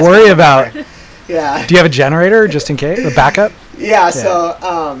you have to worry about. Yeah. Do you have a generator just in case? A backup? Yeah. So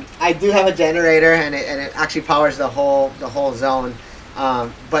I do have a generator, and it actually powers the whole zone.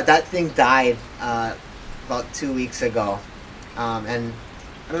 But that thing died about 2 weeks ago, and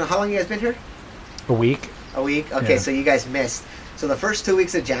I don't know how long you guys been here. A week. A week. Okay, so you guys missed. So the first 2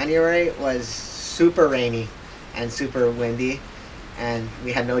 weeks of January was super rainy and super windy, and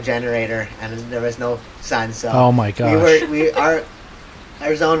we had no generator and there was no sun. So oh my gosh,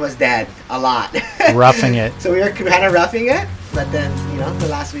 our zone was dead a lot. Roughing it. So we were kind of roughing it, but then the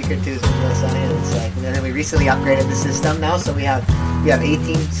last week or two has been real sunny, and it's like, and then we recently upgraded the system now, so we have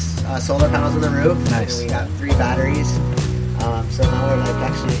 18 solar panels on the roof. Nice. And we got 3 batteries. So now we're like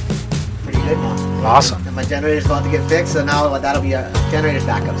actually pretty good now. Awesome. And my generator's about to get fixed, so now that'll be a generator's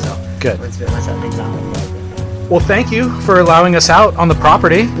backup. So good. Once that thing's on, we'll be all good. Well, thank you for allowing us out on the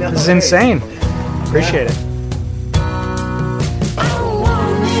property. This is insane. Appreciate it.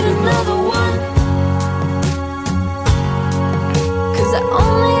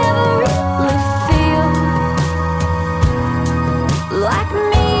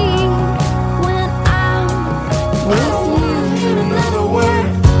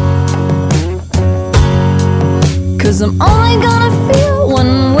 Cause I'm only gonna feel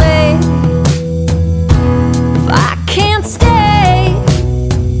one way if I can't stay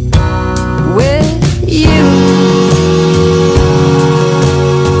with you.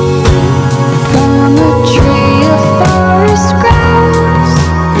 From a tree of forest grass,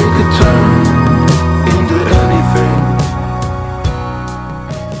 it could turn into anything.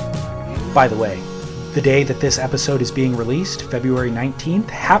 By the way, the day that this episode is being released, February 19th,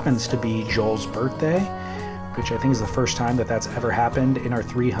 happens to be Joel's birthday, which I think is the first time that's ever happened in our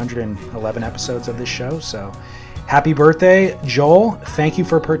 311 episodes of this show. So happy birthday, Joel. Thank you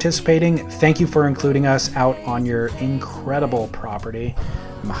for participating. Thank you for including us out on your incredible property.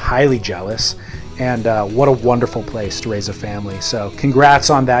 I'm highly jealous. And what a wonderful place to raise a family. So congrats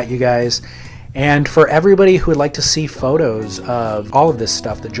on that, you guys. And for everybody who would like to see photos of all of this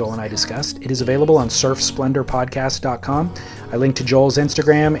stuff that Joel and I discussed, it is available on surfsplendorpodcast.com. I linked to Joel's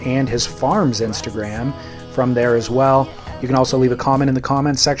Instagram and his farm's Instagram from there as well. You can also leave a comment in the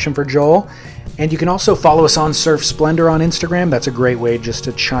comments section for Joel. And you can also follow us on Surf Splendor on Instagram. That's a great way just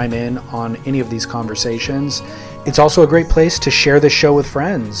to chime in on any of these conversations. It's also a great place to share this show with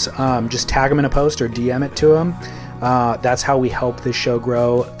friends. Just tag them in a post or DM it to them. That's how we help this show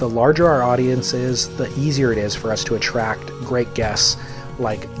grow. The larger our audience is, the easier it is for us to attract great guests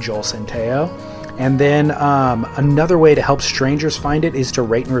like Joel Centeio. And then another way to help strangers find it is to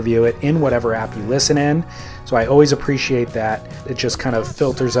rate and review it in whatever app you listen in. So I always appreciate that. It just kind of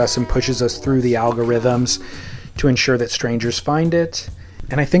filters us and pushes us through the algorithms to ensure that strangers find it.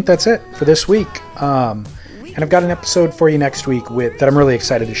 And I think that's it for this week. And I've got an episode for you next week that I'm really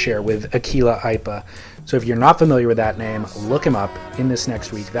excited to share with Aquila Aipa. So if you're not familiar with that name, look him up in this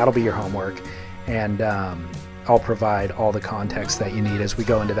next week. That'll be your homework. And I'll provide all the context that you need as we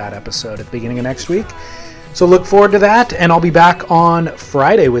go into that episode at the beginning of next week. So look forward to that, and I'll be back on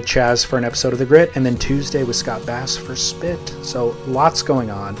Friday with Chaz for an episode of The Grit, and then Tuesday with Scott Bass for Spit. So lots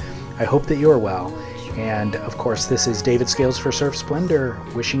going on. I hope that you are well, And of course, this is David Scales for Surf Splendor,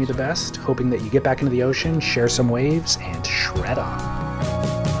 wishing you the best, hoping that you get back into the ocean, share some waves, and shred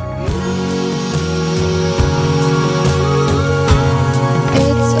on.